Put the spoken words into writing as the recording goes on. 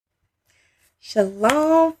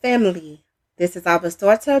Shalom Family. This is Abba's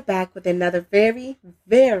daughter back with another very,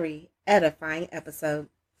 very edifying episode.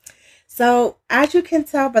 So, as you can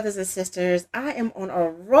tell, brothers and sisters, I am on a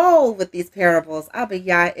roll with these parables. Abba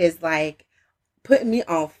Yah is like putting me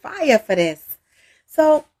on fire for this.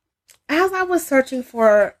 So, as I was searching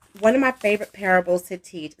for one of my favorite parables to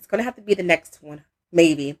teach, it's going to have to be the next one,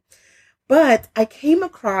 maybe. But I came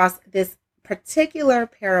across this particular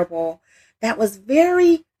parable that was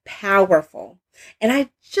very powerful. And I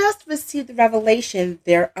just received the revelation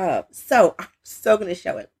thereof. So I'm so going to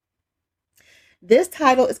show it. This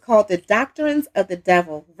title is called The Doctrines of the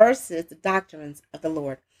Devil versus the Doctrines of the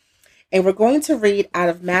Lord. And we're going to read out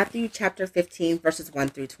of Matthew chapter 15, verses 1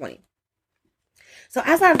 through 20. So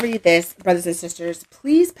as I read this, brothers and sisters,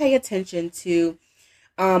 please pay attention to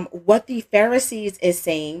what the Pharisees is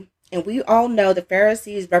saying. And we all know the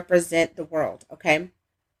Pharisees represent the world, okay?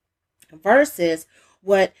 Versus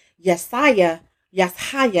what YASHAYAH,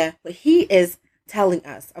 what he is telling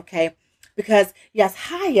us, okay? Because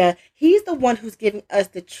YASHAYAH, he's the one who's giving us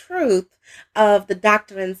the truth of the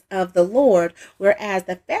doctrines of the Lord, whereas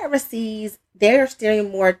the Pharisees, they're steering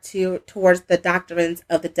more towards the doctrines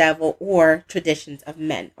of the devil or traditions of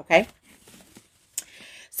men, okay?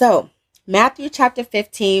 So, Matthew chapter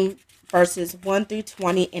 15, verses 1 through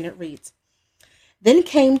 20, and it reads, Then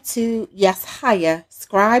came to YASHAYAH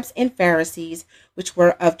scribes and Pharisees, which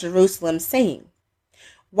were of Jerusalem, saying,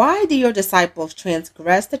 Why do your disciples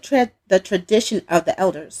transgress the tradition of the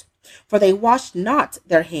elders? For they wash not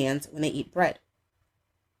their hands when they eat bread.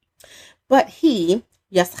 But he,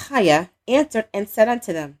 YASHAYAH, answered and said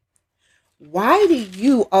unto them, Why do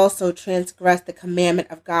you also transgress the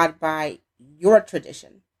commandment of God by your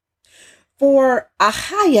tradition? For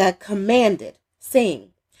Ahayah commanded, saying,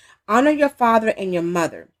 Honor your father and your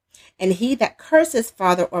mother, and he that curses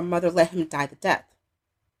father or mother, let him die the death.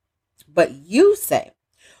 But you say,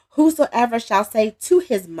 Whosoever shall say to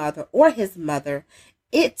his mother or his mother,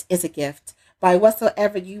 It is a gift, by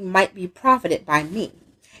whatsoever you might be profited by me,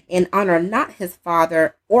 and honor not his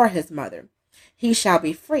father or his mother, he shall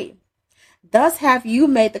be free. Thus have you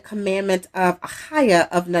made the commandment of Ahayah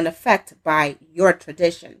of none effect by your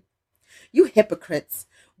tradition. You hypocrites,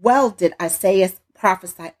 well did Isaiah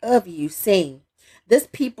prophesy of you, saying, This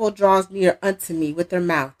people draws near unto me with their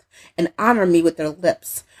mouth, and honor me with their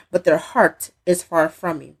lips, but their heart is far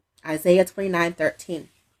from me. Isaiah 29:13.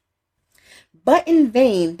 But in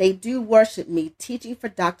vain they do worship me, teaching for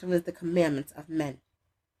doctrines the commandments of men.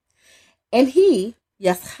 And he,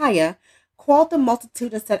 YASHAYAH, called the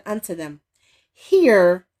multitude and said unto them,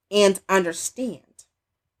 Hear and understand.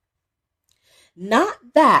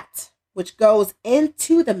 Not that which goes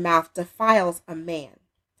into the mouth defiles a man,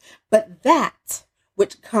 but that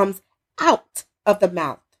which comes out of the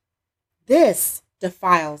mouth, this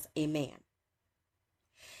defiles a man.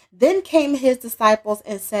 Then came his disciples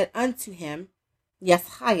and said unto him,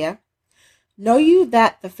 YASHAYAH, know you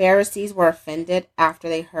that the Pharisees were offended after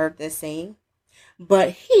they heard this saying? But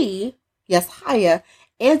he, YASHAYAH,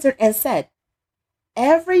 answered and said,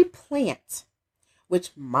 Every plant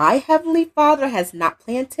which my heavenly Father has not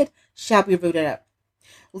planted shall be rooted up.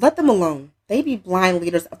 Let them alone. They be blind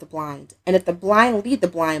leaders of the blind. And if the blind lead the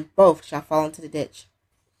blind, both shall fall into the ditch.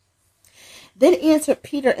 Then answered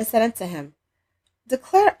Peter and said unto him,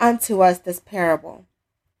 Declare unto us this parable.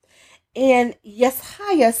 And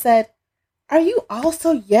YASHAYAH said, Are you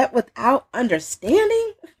also yet without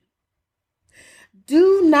understanding?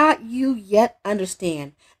 Do not you yet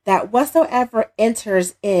understand that whatsoever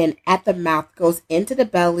enters in at the mouth goes into the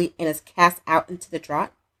belly and is cast out into the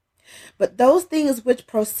draught? But those things which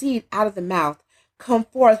proceed out of the mouth come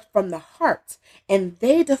forth from the heart, and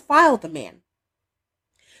they defile the man.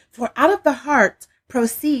 For out of the heart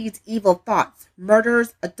proceeds evil thoughts,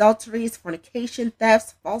 murders, adulteries, fornication,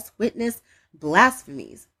 thefts, false witness,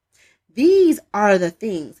 blasphemies. These are the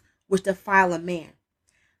things which defile a man.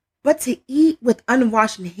 But to eat with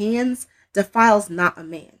unwashed hands defiles not a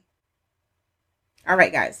man. All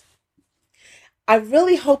right, guys. I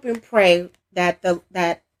really hope and pray that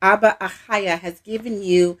ABBA AHAYAH has given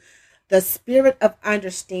you the spirit of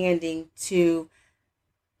understanding to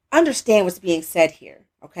understand what's being said here,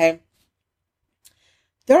 okay?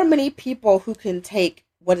 There are many people who can take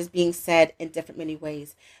what is being said in different many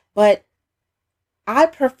ways, but I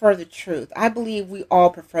prefer the truth. I believe we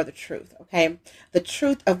all prefer the truth, okay? The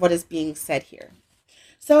truth of what is being said here.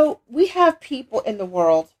 So we have people in the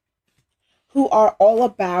world who are all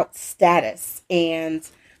about status and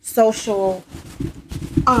social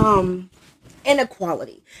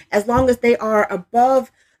inequality. As long as they are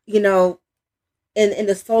above, in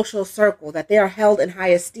the social circle, that they are held in high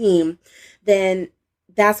esteem, then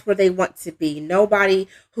that's where they want to be. Nobody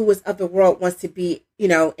who is of the world wants to be,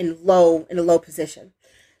 in a low position.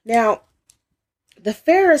 Now, the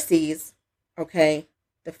Pharisees, okay,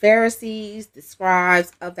 the Pharisees, the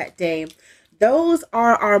scribes of that day, those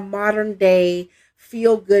are our modern day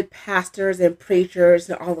feel-good pastors and preachers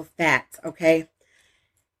and all of that, okay?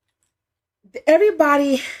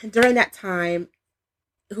 Everybody during that time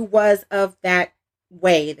who was of that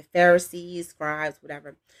way, the Pharisees, scribes,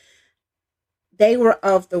 whatever, they were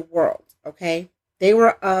of the world, okay? They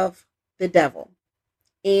were of the devil.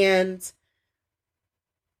 And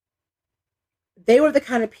they were the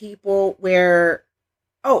kind of people where,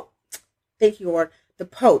 thank you, Lord, the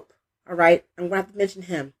Pope, all right? I'm going to have to mention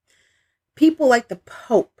him. People like the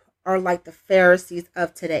Pope are like the Pharisees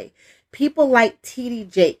of today. People like T.D.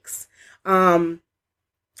 Jakes, Joel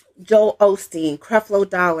Osteen, Creflo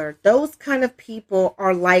Dollar, those kind of people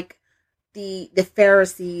are like the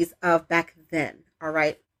Pharisees of back then, all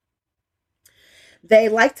right? They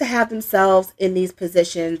like to have themselves in these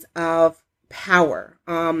positions of power,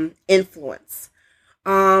 influence,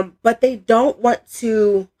 but they don't want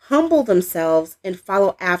to humble themselves and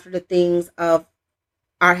follow after the things of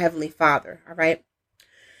our Heavenly Father, all right?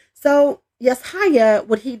 So YASHAYAH,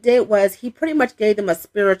 what he did was he pretty much gave them a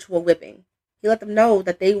spiritual whipping. He let them know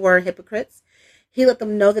that they were hypocrites. He let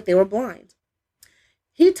them know that they were blind.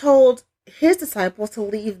 He told his disciples to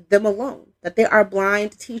leave them alone, that they are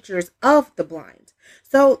blind teachers of the blind.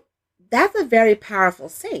 So that's a very powerful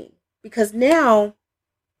saying, because now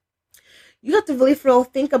you have to really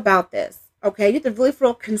think about this, okay? You have to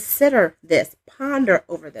really consider this, ponder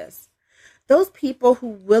over this. Those people who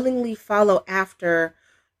willingly follow after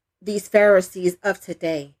these Pharisees of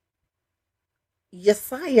today,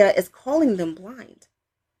 YASHAYAH is calling them blind,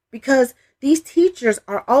 because these teachers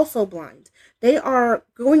are also blind. They are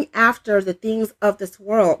going after the things of this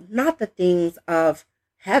world, not the things of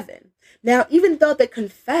heaven. Now, even though they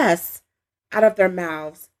confess out of their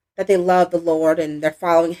mouths that they love the Lord and they're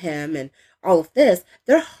following him and all of this,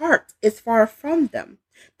 their heart is far from them.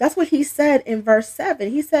 That's what he said in verse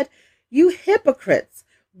 7. He said, "You hypocrites,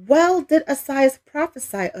 well did Isaiah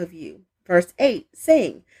prophesy of you." Verse 8,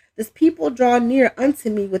 saying, "This people draw near unto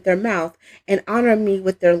me with their mouth and honor me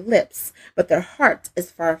with their lips, but their heart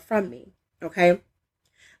is far from me." Okay?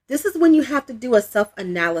 This is when you have to do a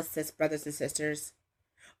self-analysis, brothers and sisters.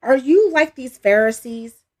 Are you like these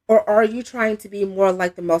Pharisees, or are you trying to be more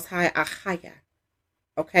like the MOST HIGH AHAYAH?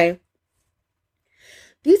 Okay?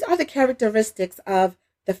 These are the characteristics of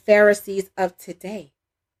the Pharisees of today.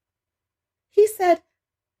 He said,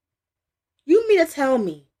 "You mean to tell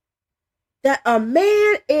me that a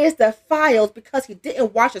man is defiled because he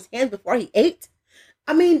didn't wash his hands before he ate?"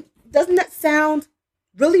 I mean, doesn't that sound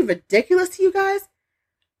really ridiculous to you guys?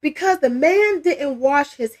 Because the man didn't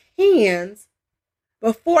wash his hands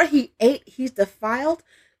before he ate, he's defiled?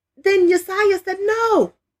 Then YASHAYAH said,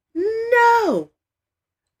 no,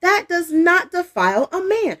 that does not defile a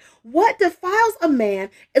man. What defiles a man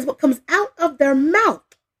is what comes out of their mouth,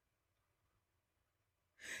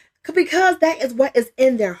 because that is what is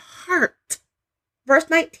in their heart. Verse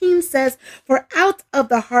 19 says, "For out of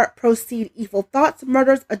the heart proceed evil thoughts,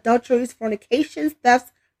 murders, adulteries, fornications,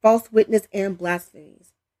 thefts, false witness, and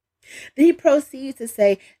blasphemies." Then he proceeds to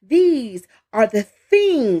say, "These are the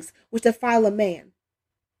things which defile a man.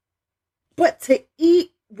 But to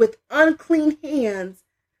eat with unclean hands,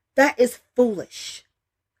 that is foolish."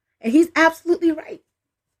 And he's absolutely right.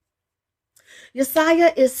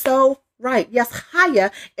 YASHAYAH is so right.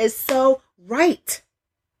 YASHAYAH is so right.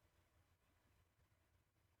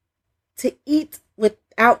 To eat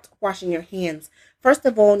without washing your hands. First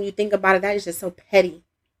of all, when you think about it, that is just so petty.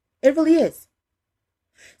 It really is.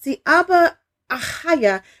 See, ABBA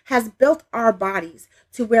AHAYAH has built our bodies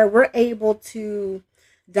to where we're able to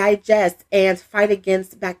digest and fight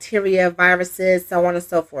against bacteria, viruses, so on and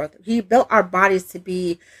so forth. He built our bodies to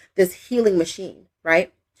be this healing machine,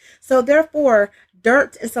 right? So therefore,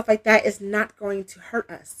 dirt and stuff like that is not going to hurt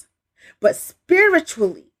us. But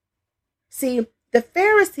spiritually, see, the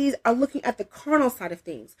Pharisees are looking at the carnal side of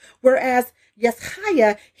things, whereas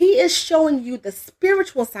YASHAYAH, he is showing you the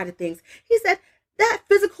spiritual side of things. He said that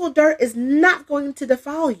physical dirt is not going to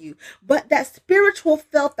defile you, but that spiritual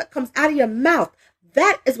filth that comes out of your mouth,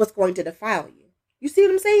 that is what's going to defile you. You see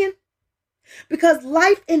what I'm saying? Because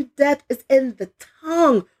life and death is in the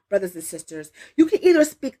tongue, brothers and sisters. You can either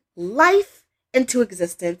speak life into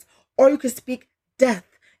existence, or you can speak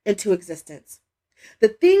death into existence. The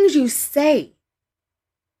things you say.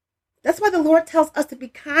 That's why the Lord tells us to be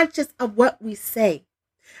conscious of what we say.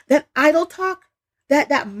 That idle talk,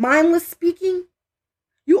 that mindless speaking,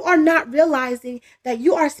 you are not realizing that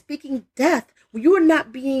you are speaking death when you are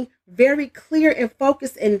not being very clear and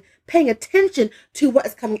focused and paying attention to what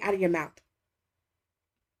is coming out of your mouth.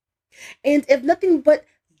 And if nothing but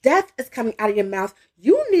death is coming out of your mouth,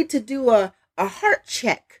 you need to do a heart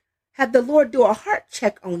check. Have the Lord do a heart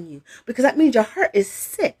check on you, because that means your heart is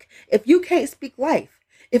sick. If you can't speak life,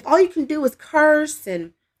 if all you can do is curse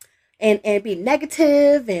and be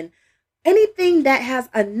negative, and anything that has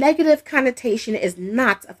a negative connotation is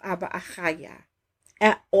not of ABBA AHAYAH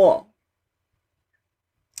at all.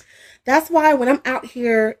 That's why when I'm out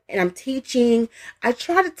here and I'm teaching, I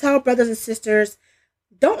try to tell brothers and sisters,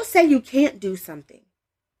 don't say you can't do something.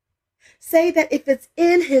 Say that if it's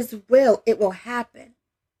in His will, it will happen.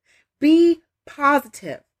 Be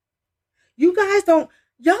positive. Y'all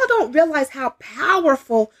don't realize how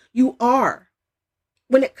powerful you are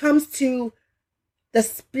when it comes to the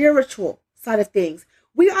spiritual side of things.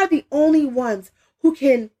 We are the only ones who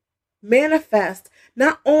can manifest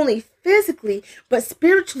not only physically, but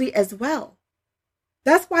spiritually as well.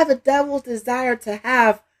 That's why the devil's desire to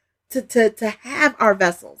have our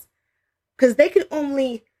vessels, because they can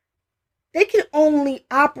only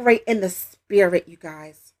operate in the spirit, you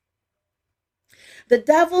guys. The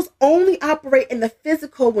devils only operate in the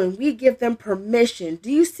physical when we give them permission. Do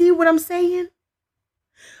you see what I'm saying?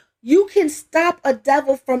 You can stop a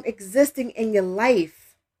devil from existing in your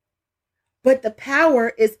life, but the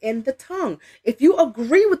power is in the tongue. If you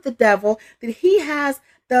agree with the devil, then he has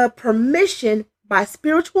the permission by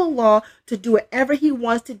spiritual law to do whatever he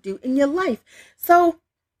wants to do in your life. So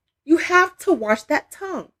you have to watch that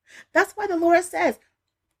tongue. That's why the Lord says,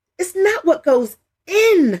 it's not what goes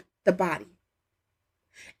in the body.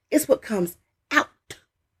 It's what comes out.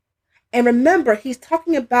 And remember, He's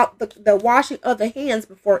talking about the washing of the hands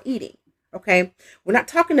before eating. Okay? We're not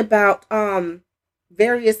talking about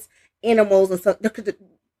various animals and stuff.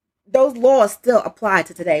 Those laws still apply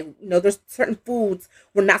to today. You know, there's certain foods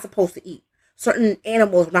we're not supposed to eat. Certain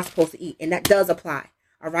animals we're not supposed to eat. And that does apply.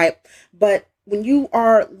 All right? But when you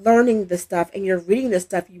are learning this stuff and you're reading this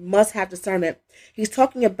stuff, you must have discernment. He's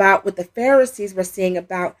talking about what the Pharisees were saying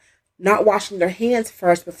about not washing their hands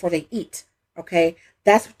first before they eat. Okay?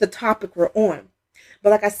 That's the topic we're on. But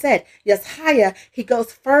like I said, YASHAYAH, he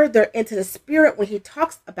goes further into the spirit when he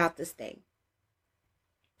talks about this thing.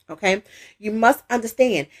 Okay? You must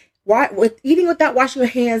understand, why with eating without washing your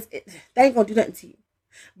hands, that ain't going to do nothing to you.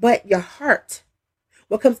 But your heart,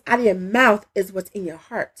 what comes out of your mouth is what's in your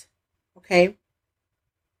heart. Okay?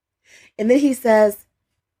 And then he says,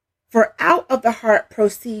 for out of the heart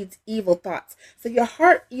proceeds evil thoughts. So your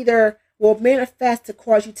heart either will manifest to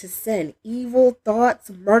cause you to sin. Evil thoughts,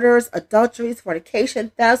 murders, adulteries,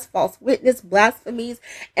 fornication, thefts, false witness, blasphemies,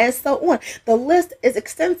 and so on. The list is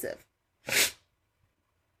extensive.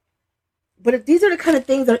 But if these are the kind of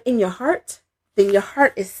things that are in your heart, then your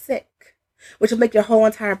heart is sick, which will make your whole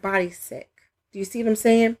entire body sick. Do you see what I'm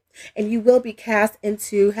saying? And you will be cast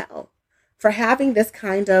into hell for having this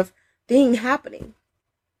kind of thing happening.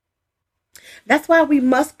 That's why we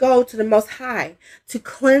must go to the Most High to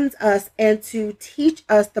cleanse us and to teach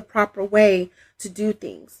us the proper way to do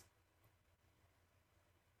things.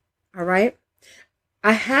 All right?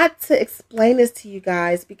 I had to explain this to you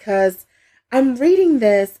guys because I'm reading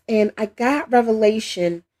this and I got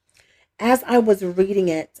revelation as I was reading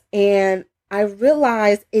it. And I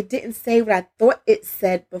realized it didn't say what I thought it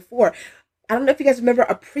said before. I don't know if you guys remember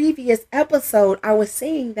a previous episode. I was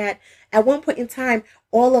saying that at one point in time,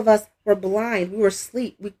 all of us were blind. We were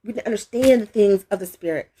asleep. We didn't understand the things of the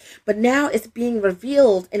Spirit. But now it's being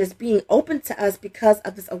revealed and it's being opened to us because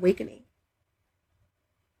of this awakening.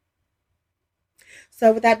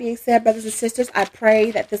 So with that being said, brothers and sisters, I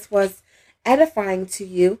pray that this was edifying to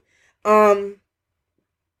you. I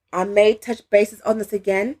may touch bases on this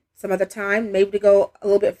again some other time, maybe to go a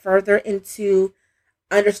little bit further into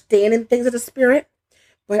understanding things of the Spirit.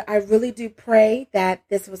 But I really do pray that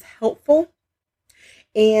this was helpful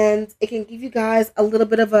and it can give you guys a little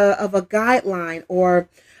bit of a guideline or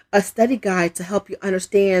a study guide to help you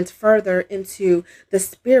understand further into the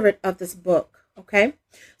spirit of this book. Okay?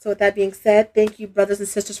 So with that being said, thank you, brothers and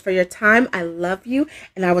sisters, for your time. I love you,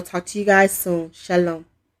 and I will talk to you guys soon. Shalom.